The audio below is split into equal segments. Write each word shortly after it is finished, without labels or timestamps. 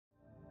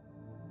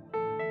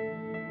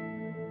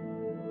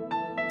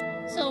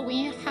So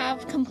we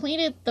have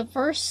completed the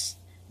first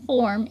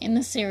form in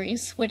the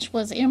series, which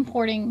was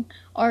importing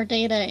our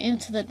data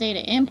into the data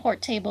import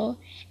table,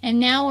 and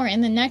now we're in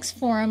the next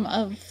form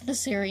of the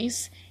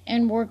series,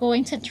 and we're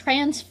going to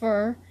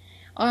transfer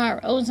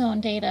our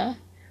ozone data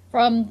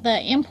from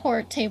the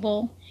import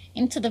table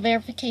into the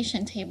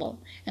verification table,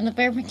 and the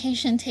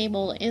verification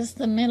table is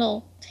the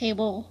middle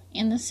table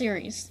in the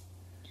series.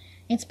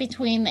 It's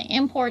between the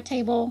import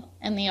table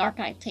and the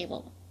archive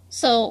table.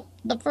 So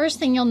the first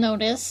thing you'll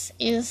notice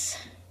is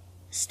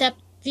step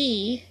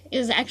D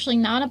is actually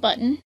not a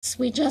button. So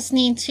we just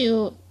need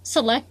to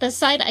select the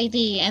site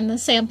ID and the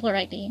sampler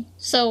ID.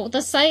 So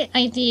the site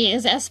ID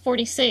is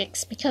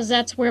S46 because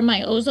that's where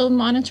my ozone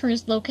monitor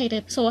is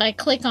located. So I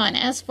click on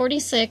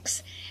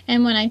S46,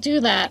 and when I do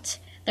that,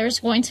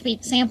 there's going to be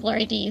sampler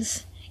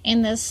IDs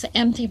in this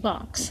empty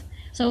box.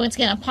 So it's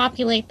going to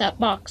populate that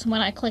box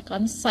when I click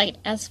on site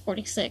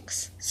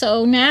S46.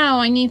 So now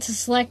I need to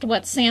select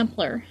what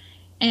sampler,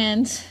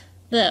 and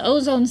the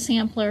ozone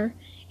sampler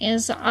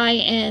is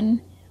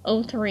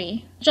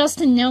IN03. Just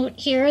a note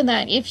here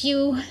that if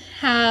you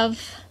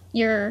have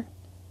your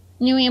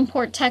new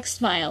import text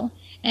file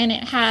and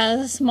it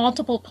has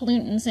multiple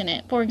pollutants in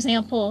it, for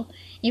example,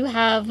 you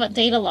have a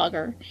data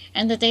logger,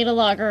 and the data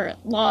logger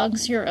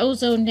logs your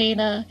ozone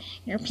data,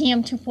 your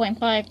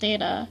PM2.5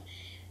 data,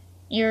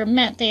 your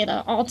MET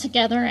data all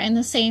together in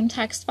the same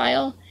text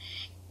file,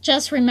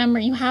 just remember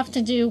you have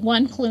to do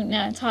one pollutant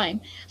at a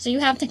time. So you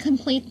have to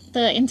complete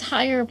the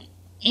entire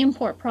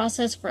import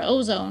process for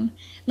ozone,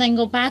 then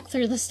go back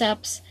through the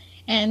steps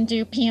and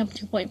do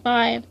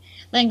PM2.5,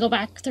 then go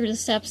back through the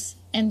steps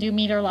and do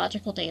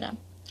meteorological data.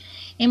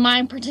 In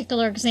my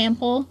particular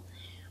example,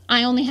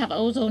 I only have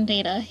ozone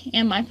data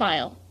in my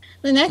file.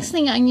 The next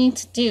thing I need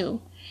to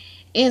do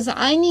is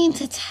I need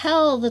to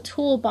tell the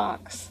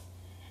toolbox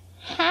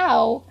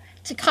how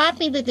to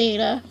copy the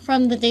data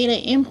from the data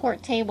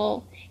import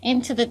table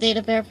into the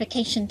data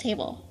verification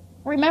table.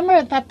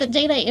 Remember that the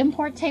data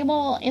import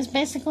table is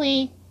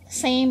basically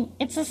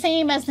it's the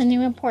same as the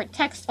new import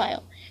text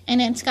file,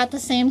 and it's got the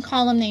same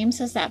column names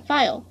as that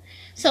file.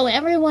 So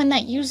everyone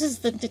that uses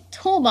the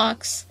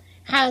toolbox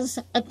has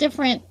a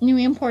different new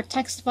import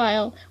text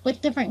file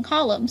with different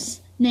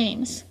columns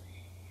names.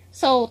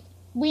 So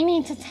we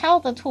need to tell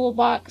the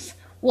toolbox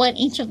what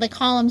each of the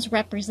columns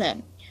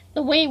represent.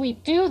 The way we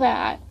do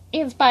that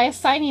is by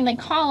assigning the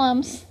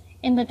columns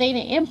in the data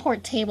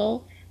import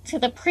table to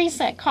the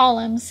preset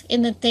columns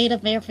in the data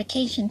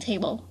verification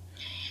table.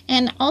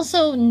 And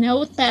also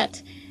note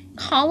that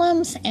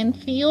columns and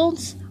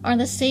fields are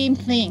the same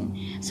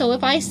thing. So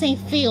if I say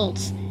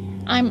fields,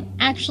 I'm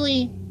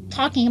actually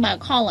talking about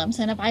columns,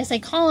 and if I say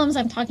columns,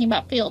 I'm talking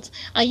about fields.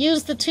 I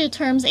use the two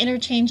terms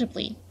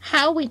interchangeably.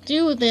 How we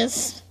do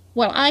this,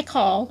 what I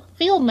call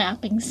field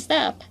mapping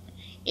step,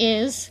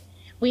 is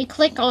we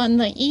click on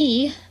the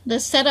E, the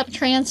Setup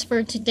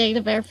Transfer to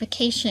Data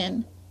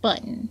Verification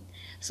button.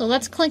 So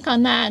let's click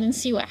on that and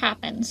see what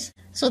happens.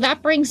 So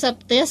that brings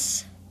up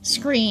this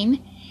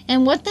screen,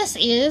 and what this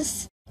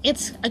is,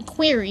 it's a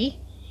query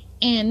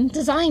in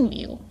Design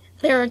View.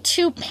 There are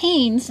two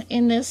panes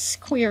in this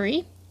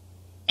query,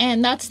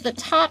 and that's the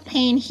top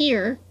pane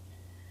here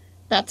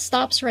that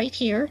stops right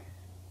here.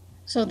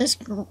 So this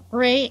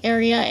gray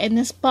area in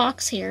this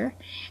box here,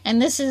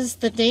 and this is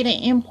the data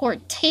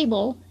import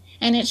table,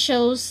 and it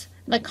shows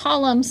the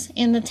columns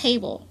in the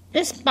table.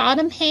 This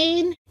bottom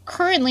pane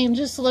currently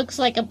just looks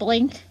like a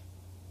blank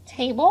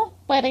table,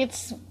 but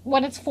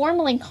what it's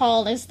formally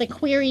called is the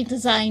query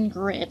design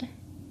grid.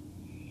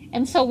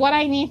 And so what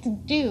I need to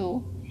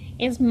do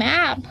is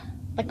map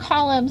the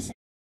columns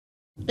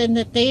in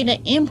the data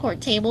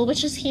import table,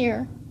 which is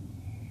here,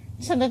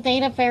 to the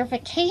data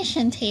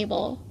verification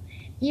table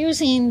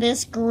using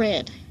this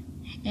grid.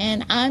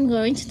 And I'm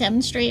going to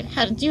demonstrate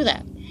how to do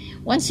that.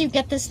 Once you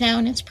get this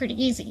down, it's pretty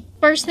easy.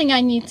 First thing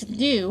I need to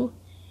do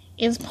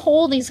is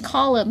pull these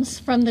columns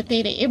from the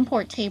data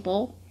import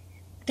table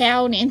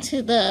down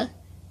into the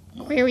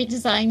query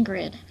design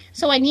grid.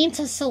 So I need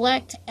to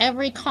select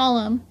every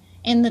column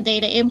in the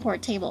data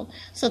import table.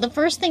 So the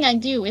first thing I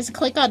do is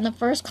click on the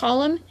first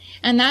column,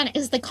 and that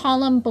is the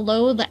column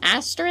below the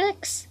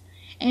asterisk.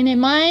 And in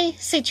my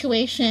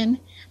situation,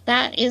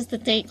 that is the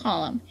date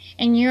column.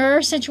 In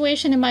your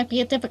situation, it might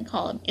be a different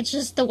column. It's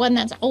just the one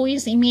that's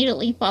always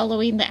immediately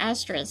following the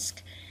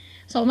asterisk.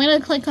 So I'm going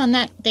to click on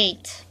that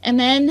date. And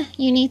then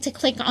you need to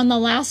click on the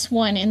last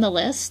one in the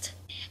list.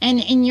 And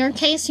in your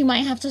case, you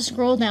might have to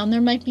scroll down. There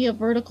might be a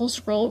vertical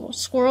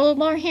scroll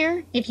bar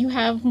here if you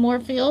have more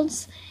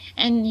fields,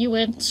 and you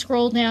would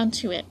scroll down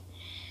to it.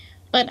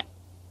 But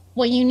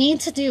what you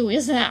need to do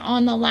is that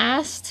on the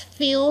last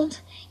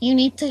field, you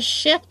need to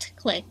shift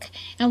click.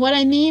 And what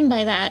I mean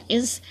by that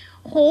is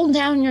hold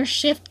down your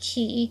shift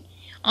key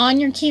on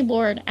your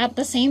keyboard at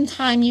the same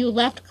time you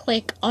left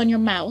click on your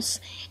mouse,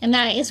 and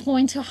that is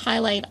going to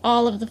highlight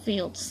all of the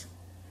fields.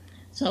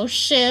 So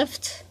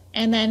shift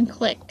and then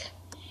click.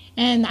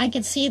 And I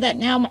can see that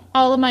now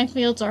all of my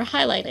fields are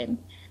highlighted.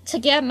 To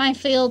get my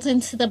fields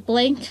into the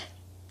blank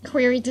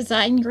query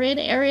design grid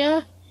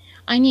area,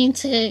 I need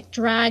to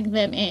drag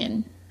them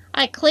in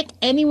I click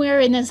anywhere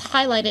in this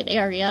highlighted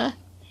area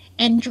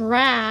and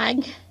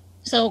drag.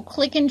 So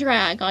click and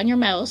drag on your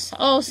mouse.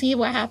 Oh, see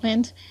what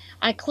happened?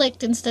 I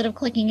clicked instead of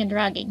clicking and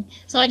dragging.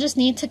 So I just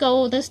need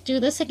to do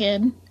this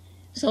again.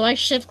 So I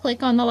shift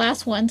click on the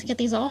last one to get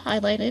these all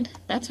highlighted.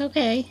 That's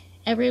okay.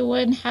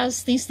 Everyone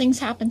has these things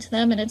happen to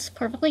them and it's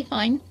perfectly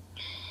fine.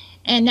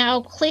 And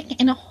now click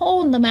and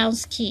hold the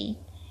mouse key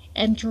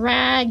and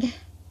drag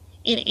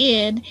it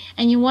in.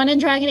 And you want to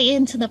drag it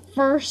into the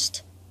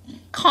first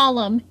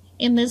column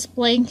in this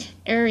blank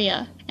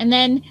area. And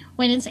then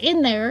when it's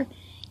in there,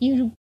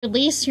 you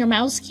release your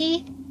mouse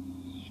key,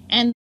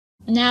 and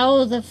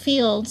now the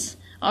fields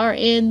are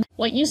in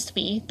what used to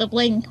be the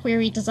blank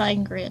query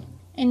design grid.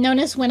 And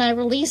notice when I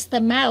release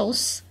the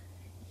mouse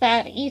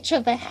that each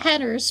of the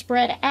headers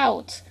spread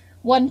out,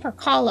 one per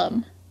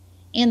column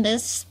in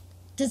this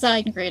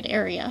design grid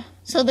area.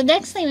 So the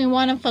next thing we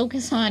want to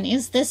focus on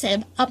is this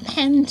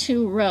append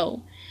to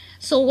row.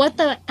 So what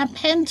the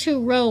append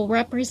to row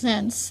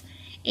represents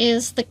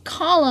is the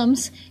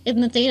columns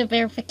in the data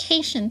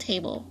verification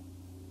table.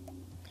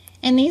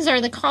 And these are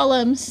the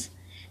columns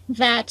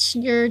that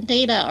your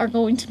data are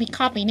going to be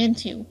copied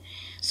into.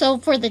 So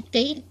for the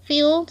date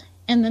field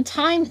and the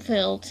time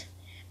field,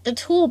 the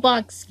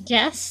toolbox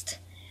guessed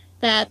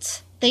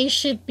that they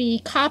should be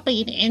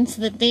copied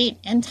into the date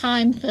and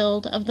time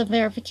field of the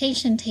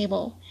verification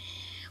table.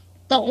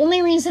 The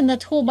only reason the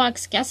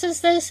toolbox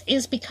guesses this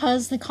is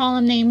because the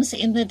column names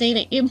in the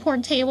data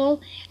import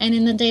table and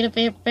in the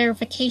data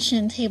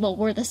verification table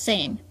were the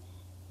same.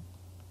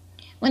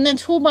 When the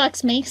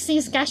toolbox makes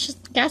these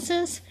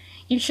guesses,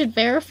 you should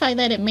verify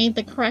that it made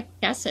the correct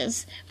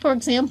guesses. For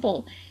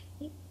example,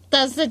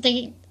 does the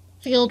date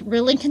field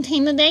really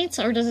contain the dates,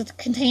 or does it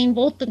contain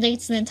both the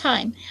dates and the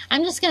time?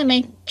 I'm just going to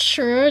make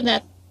sure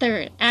that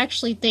there are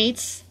actually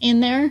dates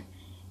in there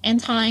and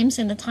times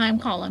in the time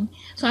column.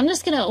 So I'm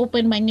just going to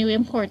open my new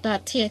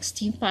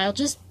import.txt file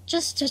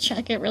just to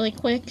check it really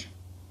quick.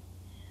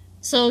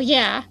 So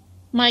yeah,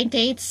 my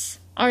dates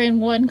are in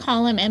one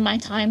column and my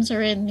times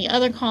are in the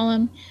other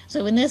column.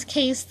 So in this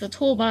case, the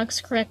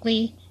toolbox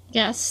correctly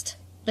guessed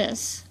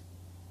this.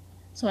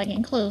 So I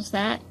can close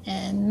that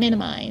and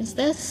minimize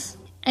this.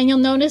 And you'll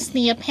notice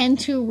the append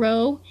to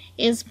row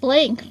is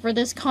blank for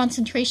this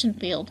concentration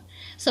field.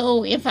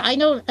 So if I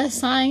don't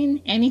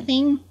assign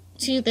anything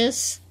to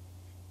this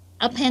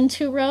append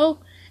to row,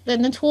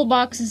 then the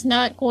toolbox is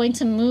not going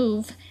to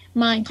move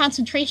my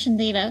concentration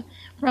data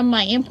from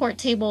my import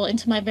table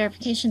into my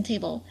verification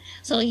table.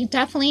 So you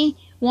definitely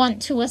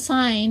want to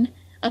assign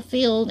a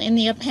field in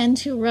the append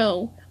to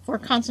row for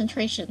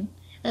concentration.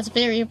 That's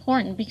very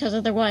important because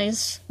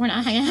otherwise we're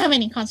not going to have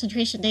any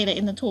concentration data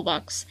in the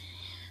toolbox.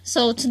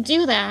 So to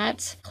do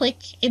that, click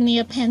in the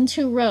append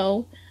to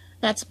row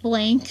that's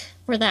blank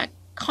for that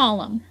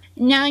column.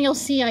 Now you'll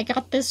see I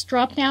got this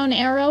drop down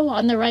arrow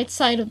on the right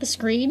side of the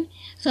screen.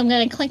 So I'm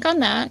going to click on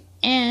that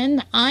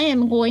and I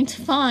am going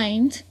to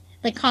find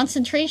the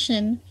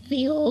concentration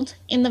field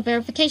in the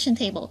verification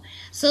table.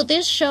 So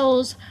this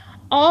shows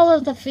all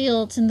of the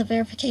fields in the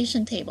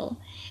verification table.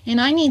 And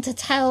I need to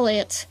tell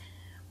it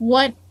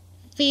what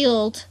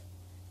field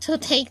to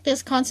take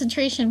this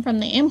concentration from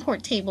the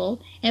import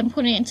table and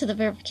put it into the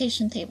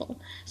verification table.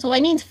 So I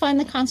need to find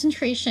the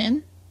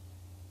concentration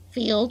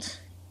field,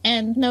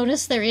 and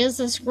notice there is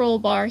a scroll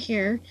bar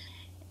here.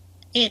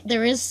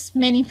 There is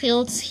many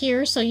fields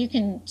here, so you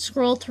can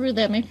scroll through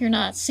them if you're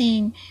not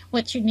seeing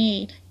what you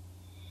need.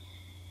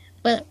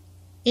 But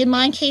in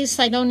my case,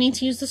 I don't need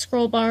to use the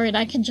scroll bar, and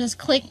I can just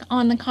click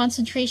on the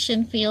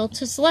concentration field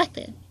to select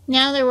it.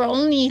 Now there were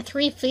only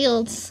 3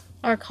 fields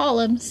or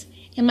columns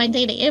in my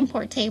data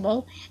import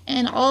table,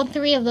 and all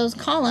 3 of those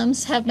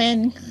columns have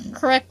been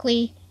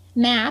correctly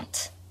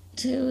mapped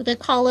to the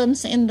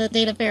columns in the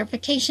data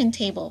verification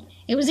table.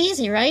 It was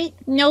easy, right?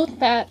 Note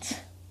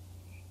that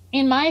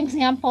in my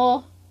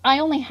example, I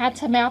only had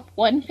to map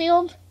 1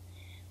 field,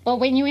 but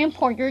when you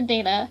import your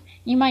data,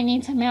 you might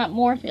need to map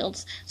more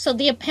fields. So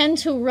the append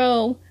to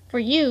row for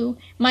you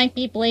might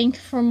be blank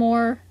for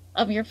more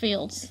of your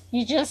fields.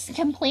 You just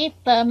complete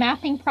the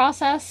mapping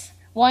process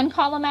 1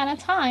 column at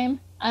a time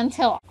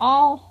until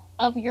all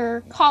of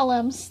your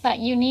columns that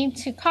you need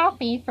to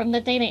copy from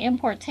the data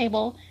import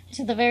table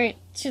to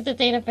the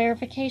data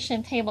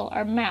verification table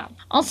are mapped.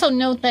 Also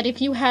note that if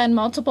you had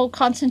multiple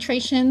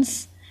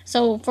concentrations,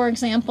 so for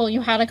example,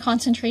 you had a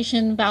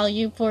concentration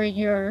value for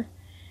your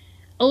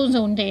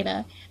ozone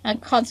data, a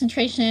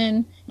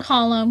concentration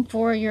column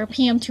for your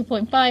PM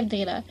 2.5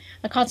 data,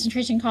 a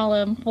concentration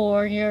column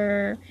for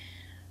your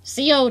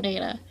CO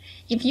data.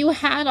 If you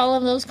had all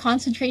of those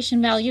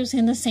concentration values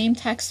in the same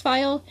text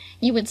file,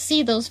 you would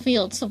see those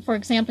fields. So for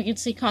example, you'd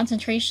see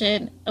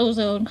concentration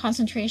ozone,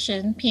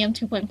 concentration PM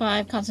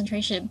 2.5,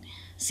 concentration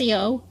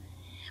CO,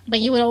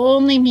 but you would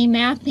only be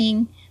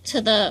mapping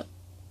to the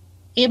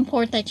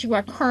import that you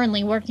are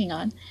currently working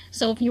on.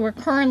 So if you were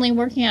currently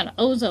working on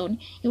ozone,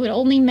 you would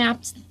only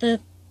map the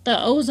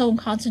ozone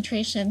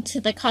concentration to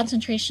the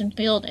concentration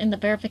field in the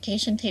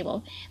verification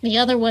table. The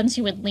other ones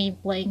you would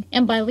leave blank.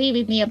 And by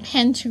leaving the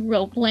append to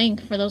row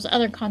blank for those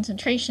other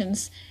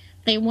concentrations,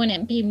 they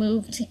wouldn't be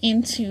moved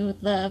into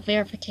the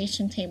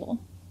verification table.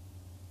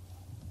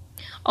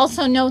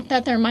 Also note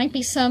that there might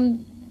be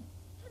some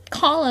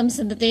columns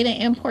in the data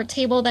import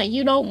table that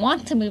you don't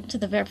want to move to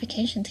the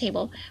verification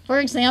table. For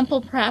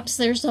example, perhaps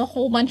there's a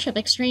whole bunch of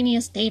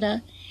extraneous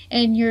data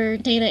in your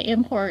data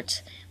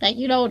import that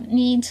you don't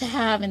need to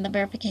have in the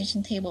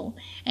verification table.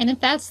 And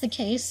if that's the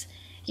case,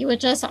 you would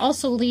just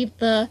also leave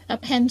the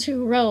append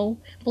to row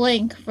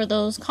blank for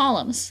those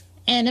columns.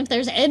 And if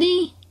there's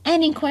any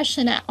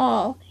question at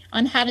all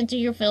on how to do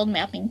your field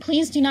mapping,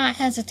 please do not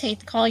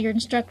hesitate to call your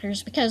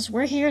instructors, because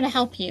we're here to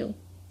help you.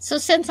 So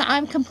since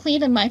I've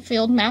completed my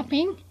field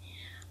mapping,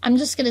 I'm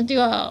just going to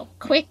do a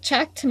quick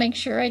check to make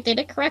sure I did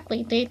it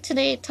correctly. Date to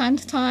date, time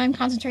to time,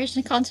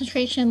 concentration to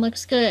concentration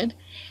looks good.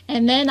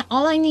 And then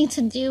all I need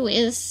to do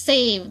is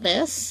save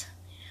this.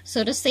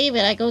 So to save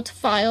it, I go to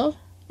File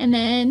and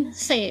then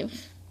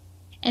Save.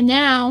 And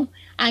now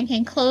I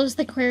can close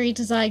the Query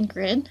Design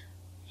Grid.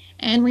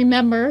 And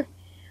remember,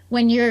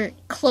 when you're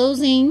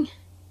closing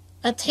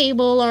a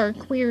table or a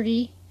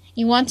query,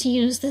 you want to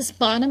use this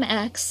bottom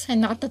X and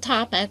not the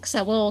top X.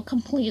 That will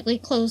completely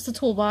close the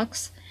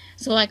toolbox.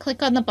 So I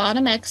click on the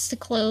bottom X to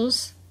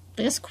close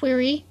this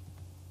query,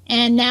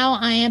 and now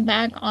I am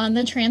back on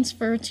the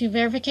transfer to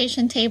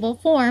verification table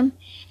form,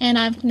 and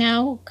I've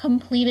now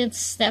completed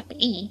step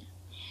E.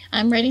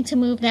 I'm ready to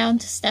move down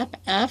to step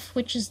F,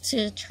 which is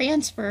to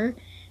transfer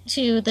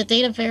to the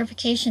data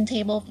verification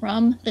table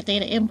from the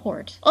data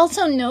import.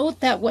 Also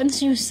note that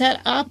once you set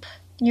up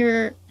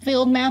your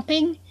field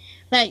mapping,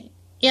 that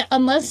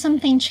unless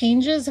something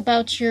changes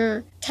about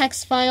your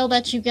text file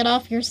that you get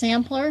off your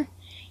sampler,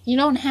 you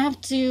don't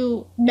have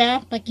to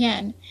map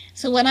again.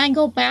 So when I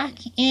go back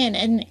in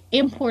and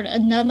import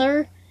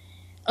another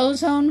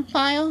ozone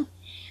file,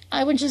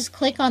 I would just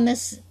click on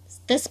this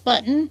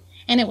button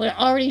and it would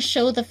already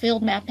show the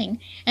field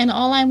mapping. And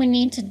all I would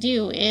need to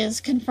do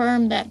is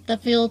confirm that the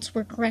fields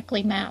were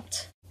correctly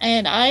mapped.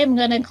 And I am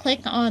going to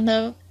click on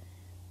the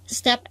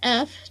step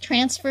F,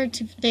 transfer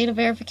to data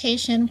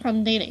verification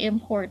from data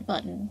import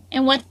button.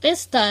 And what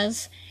this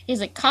does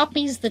is it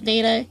copies the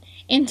data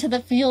into the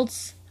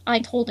fields I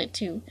told it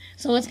to.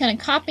 So it's going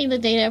to copy the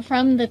data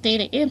from the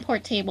data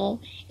import table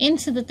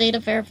into the data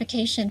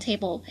verification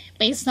table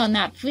based on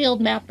that field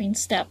mapping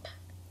step.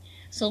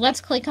 So let's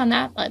click on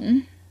that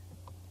button.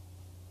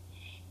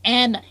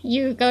 And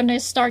you're going to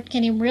start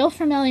getting real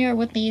familiar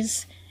with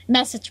these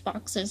message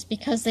boxes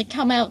because they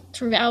come out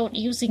throughout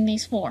using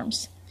these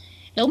forms.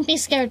 Don't be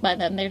scared by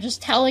them. They're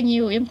just telling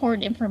you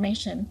important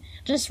information.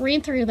 Just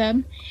read through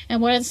them.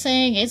 And what it's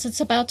saying is it's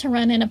about to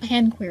run an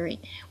append query.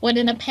 What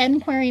an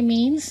append query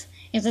means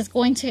is it's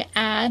going to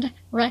add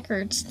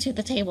records to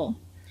the table.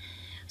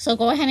 So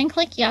go ahead and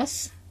click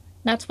yes.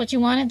 That's what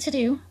you want it to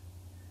do.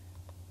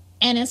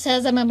 And it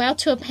says I'm about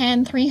to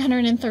append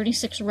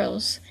 336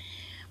 rows.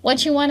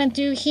 What you want to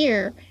do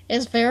here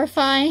is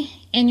verify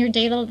in your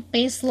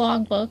database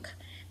logbook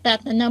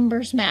that the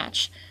numbers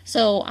match.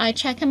 So I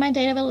check in my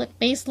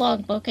database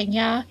logbook, and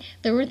yeah,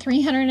 there were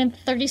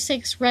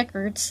 336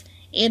 records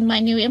in my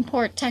new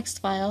import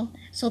text file,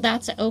 so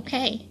that's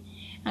okay.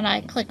 And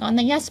I click on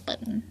the yes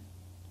button.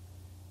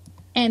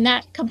 And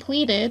that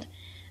completed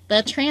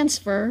the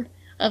transfer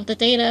of the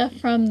data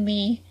from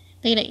the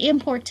data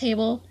import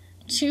table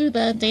to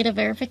the data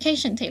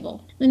verification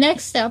table. The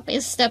next step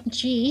is step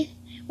G,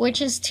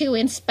 which is to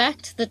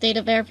inspect the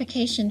data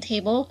verification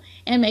table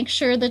and make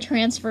sure the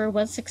transfer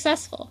was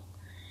successful.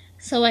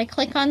 So I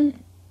click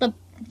on the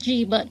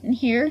G button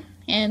here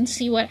and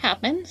see what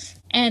happens.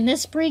 And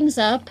this brings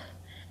up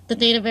the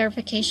data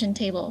verification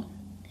table.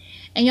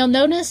 And you'll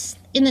notice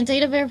in the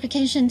data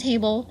verification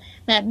table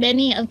that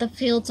many of the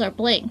fields are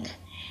blank.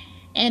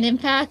 And in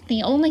fact,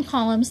 the only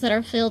columns that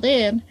are filled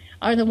in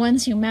are the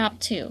ones you map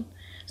to.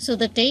 So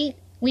the date,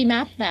 we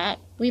map that,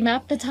 we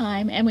map the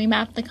time, and we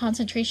map the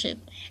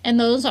concentration. And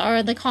those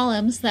are the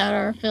columns that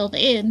are filled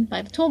in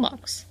by the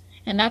toolbox.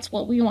 And that's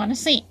what we want to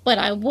see. But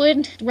I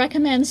would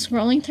recommend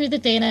scrolling through the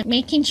data,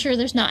 making sure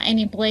there's not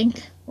any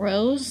blank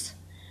rows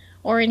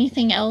or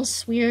anything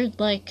else weird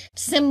like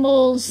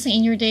symbols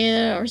in your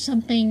data or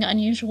something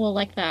unusual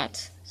like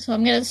that. So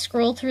I'm going to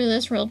scroll through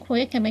this real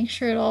quick and make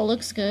sure it all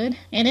looks good.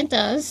 And it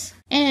does.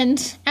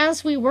 And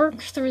as we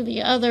work through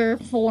the other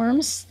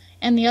forms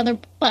and the other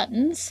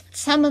buttons,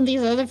 some of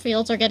these other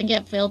fields are going to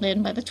get filled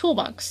in by the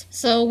toolbox.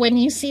 So when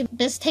you see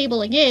this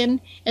table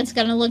again, it's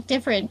going to look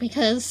different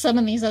because some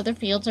of these other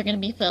fields are going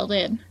to be filled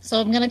in. So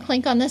I'm going to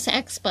click on this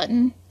X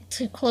button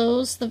to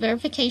close the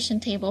verification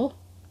table,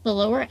 the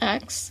lower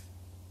X.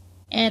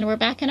 And we're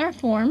back in our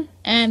form.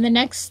 And the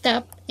next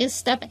step is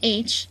step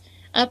H,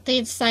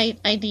 update site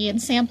ID and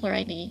sampler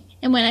ID.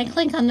 And when I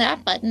click on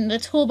that button, the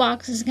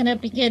toolbox is going to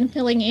begin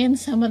filling in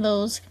some of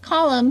those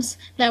columns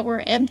that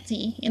were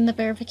empty in the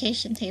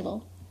verification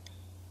table.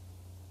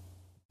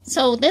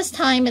 So this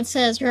time it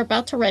says you're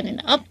about to run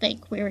an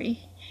update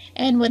query.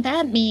 And what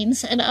that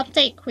means, an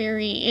update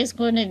query is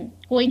going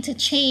to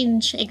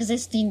change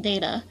existing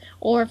data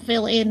or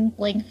fill in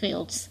blank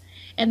fields.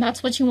 And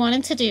that's what you want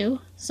it to do.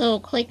 So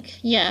click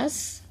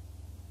yes.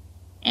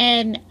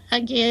 And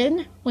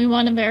again, we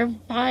want to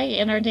verify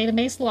in our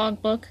database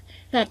logbook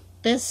that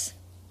this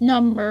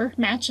number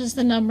matches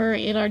the number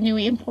in our new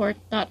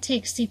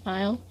import.txt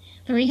file.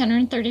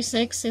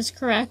 336 is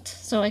correct,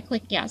 so I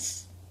click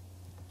yes.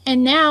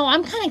 And now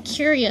I'm kind of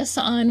curious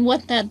on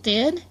what that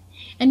did.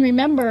 And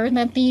remember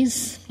that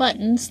these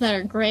buttons that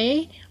are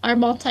gray are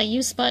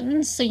multi-use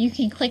buttons, so you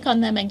can click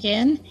on them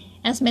again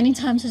as many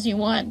times as you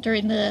want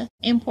during the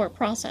import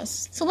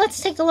process. So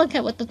let's take a look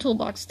at what the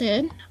toolbox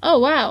did. Oh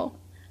wow!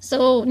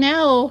 So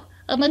now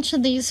a bunch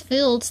of these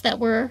fields that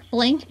were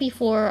blank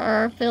before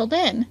are filled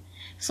in.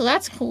 So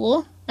that's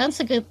cool. That's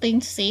a good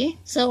thing to see.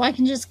 So I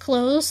can just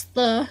close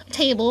the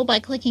table by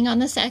clicking on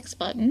this X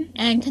button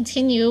and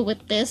continue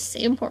with this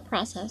import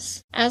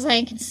process. As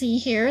I can see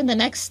here, the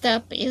next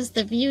step is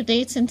the View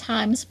Dates and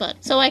Times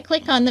button. So I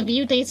click on the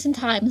View Dates and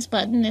Times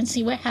button and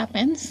see what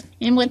happens.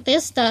 And what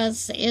this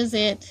does is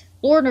it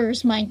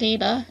orders my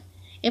data,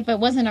 if it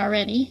wasn't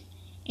already,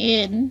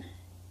 in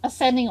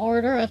ascending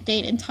order of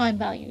date and time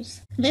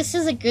values. This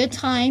is a good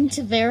time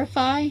to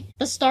verify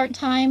the start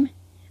time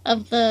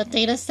of the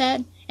data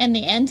set and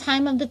the end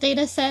time of the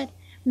data set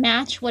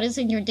match what is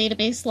in your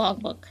database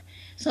logbook.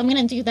 So I'm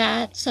going to do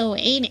that. So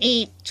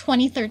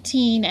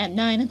 8/8/2013 at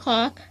 9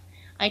 o'clock,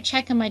 I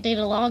check in my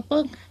data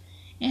logbook,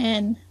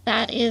 and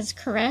that is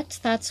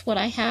correct. That's what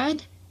I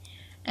had.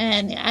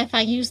 And if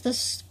I use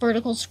this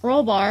vertical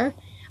scroll bar,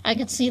 I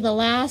could see the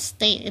last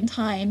date and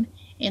time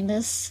in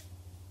this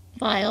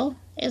file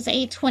is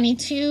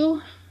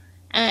 8/22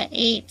 at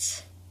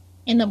 8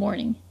 in the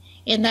morning.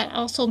 And that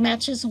also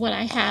matches what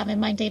I have in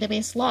my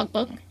database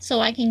logbook.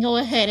 So I can go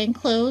ahead and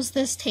close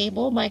this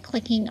table by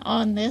clicking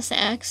on this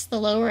X, the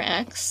lower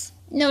X.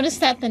 Notice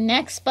that the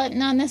next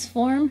button on this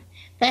form,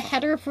 the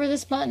header for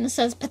this button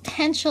says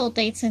potential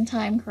dates and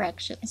time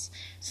corrections.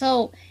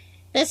 So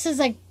this is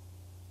a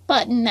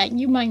button that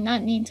you might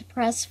not need to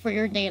press for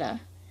your data.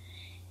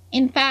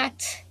 In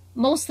fact,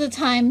 most of the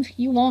time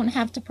you won't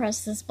have to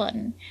press this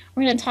button.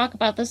 We're going to talk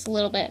about this a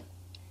little bit.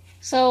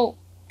 So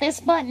this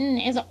button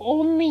is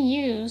only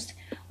used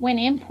when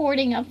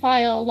importing a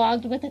file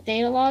logged with a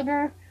data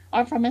logger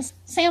or from a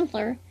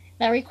sampler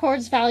that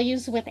records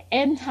values with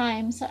end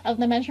times of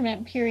the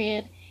measurement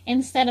period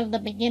instead of the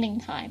beginning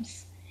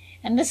times.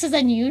 And this is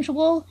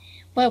unusual,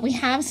 but we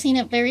have seen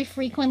it very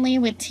frequently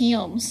with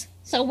TOMs.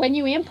 So when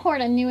you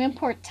import a new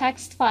import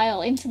text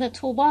file into the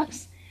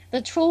toolbox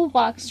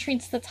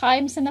treats the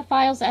times in the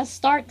files as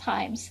start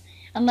times,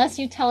 unless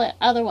you tell it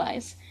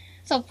otherwise.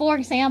 So for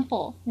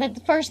example, the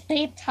first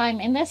date time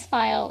in this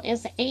file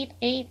is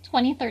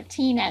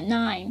 8/8/2013 at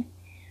 9.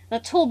 The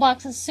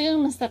toolbox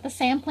assumes that the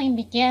sampling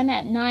began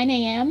at 9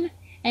 a.m.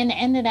 and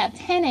ended at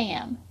 10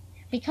 a.m.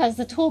 because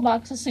the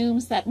toolbox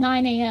assumes that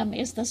 9 a.m.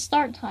 is the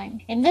start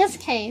time. In this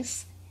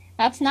case,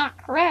 that's not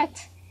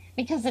correct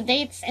because the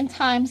dates and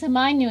times in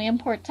my new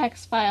import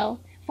text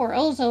file for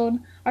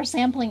Ozone are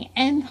sampling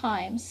end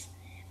times.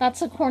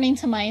 That's according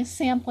to my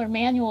sampler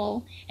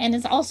manual and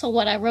is also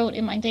what I wrote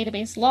in my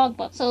database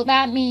logbook. So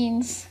that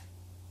means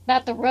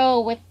that the row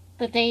with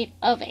the date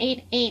of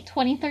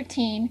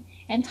 8/8/2013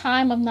 and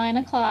time of 9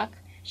 o'clock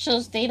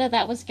shows data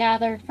that was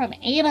gathered from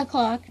 8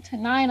 o'clock to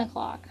 9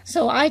 o'clock.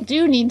 So I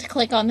do need to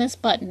click on this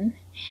button.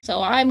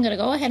 So I'm going to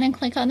go ahead and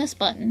click on this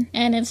button.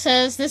 And it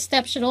says this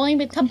step should only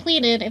be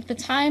completed if the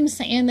times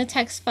in the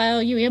text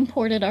file you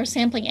imported are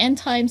sampling end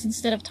times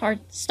instead of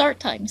start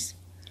times.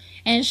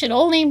 And it should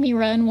only be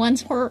run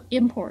once per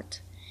import.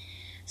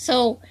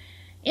 So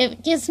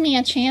it gives me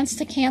a chance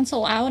to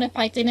cancel out if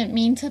I didn't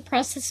mean to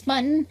press this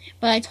button,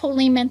 but I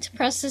totally meant to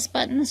press this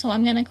button, so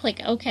I'm going to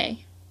click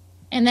OK.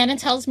 And then it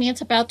tells me it's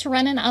about to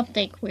run an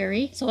update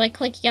query, so I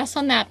click yes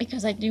on that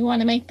because I do want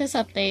to make this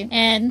update.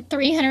 And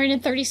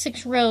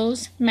 336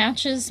 rows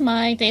matches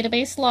my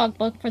database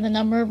logbook for the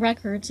number of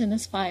records in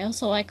this file,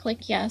 so I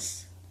click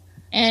yes.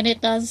 And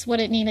it does what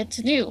it needed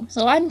to do.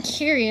 So I'm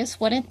curious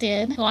what it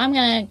did. So I'm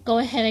going to go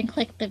ahead and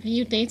click the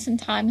View Dates and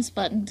Times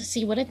button to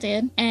see what it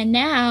did. And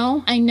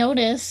now I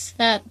notice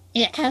that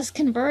it has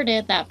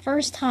converted that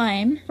first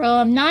time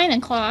from 9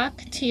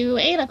 o'clock to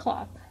 8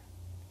 o'clock.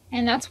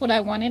 And that's what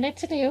I wanted it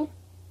to do.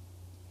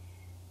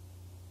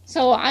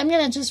 So I'm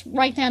going to just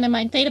write down in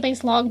my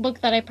database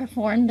logbook that I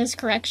performed this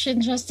correction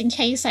just in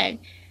case I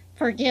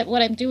forget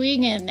what I'm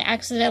doing and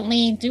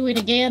accidentally do it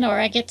again or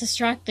I get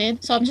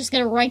distracted. So I'm just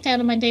going to write down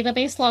in my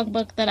database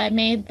logbook that I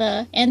made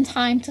the end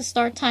time to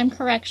start time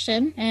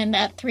correction and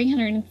that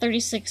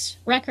 336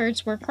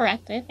 records were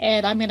corrected.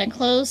 And I'm going to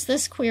close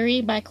this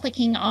query by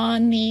clicking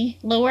on the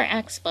lower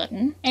X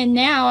button. And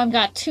now I've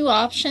got two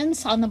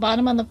options. On the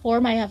bottom of the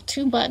form I have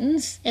two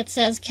buttons. It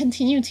says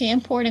continue to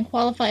import and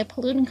qualify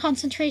pollutant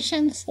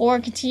concentrations or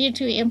continue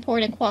to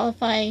import and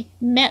qualify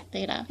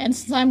metadata. And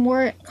since I'm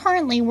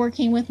currently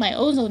working with my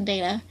ozone data,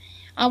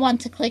 I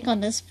want to click on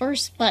this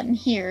first button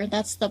here.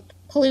 That's the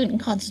pollutant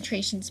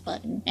concentrations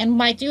button. And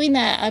by doing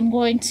that, I'm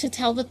going to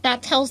tell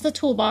that tells the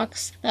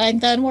toolbox that I'm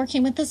done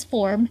working with this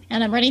form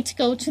and I'm ready to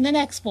go to the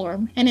next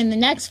form. And in the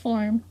next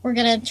form, we're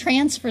going to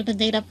transfer the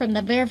data from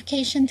the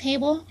verification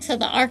table to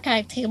the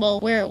archive table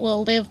where it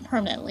will live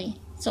permanently.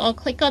 So I'll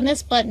click on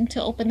this button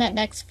to open that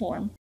next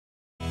form.